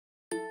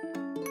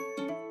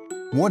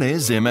What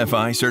is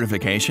MFi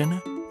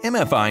certification?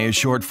 MFi is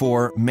short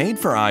for Made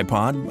for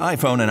iPod,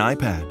 iPhone, and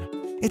iPad.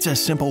 It's a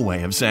simple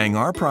way of saying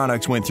our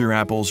products went through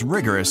Apple's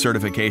rigorous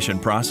certification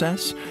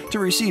process to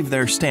receive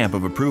their stamp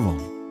of approval.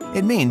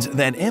 It means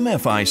that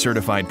MFi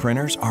certified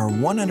printers are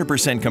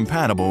 100%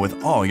 compatible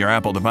with all your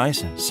Apple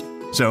devices.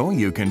 So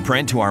you can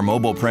print to our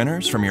mobile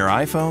printers from your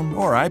iPhone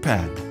or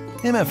iPad.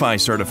 MFi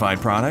certified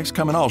products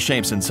come in all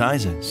shapes and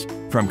sizes,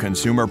 from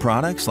consumer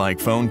products like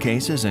phone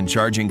cases and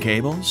charging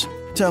cables,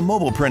 to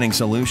mobile printing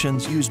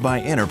solutions used by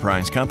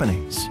enterprise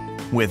companies.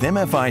 With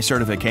MFi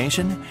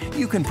certification,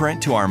 you can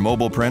print to our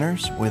mobile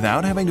printers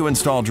without having to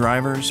install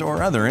drivers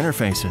or other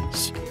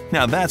interfaces.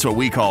 Now that's what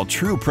we call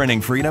true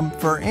printing freedom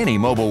for any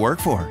mobile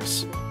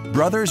workforce.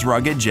 Brothers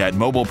RuggedJet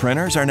mobile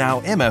printers are now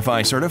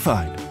MFi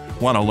certified.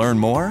 Want to learn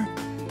more?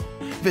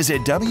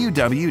 Visit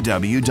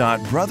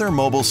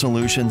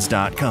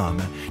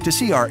www.brothermobilesolutions.com to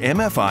see our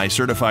MFi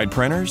certified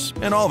printers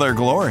in all their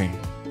glory.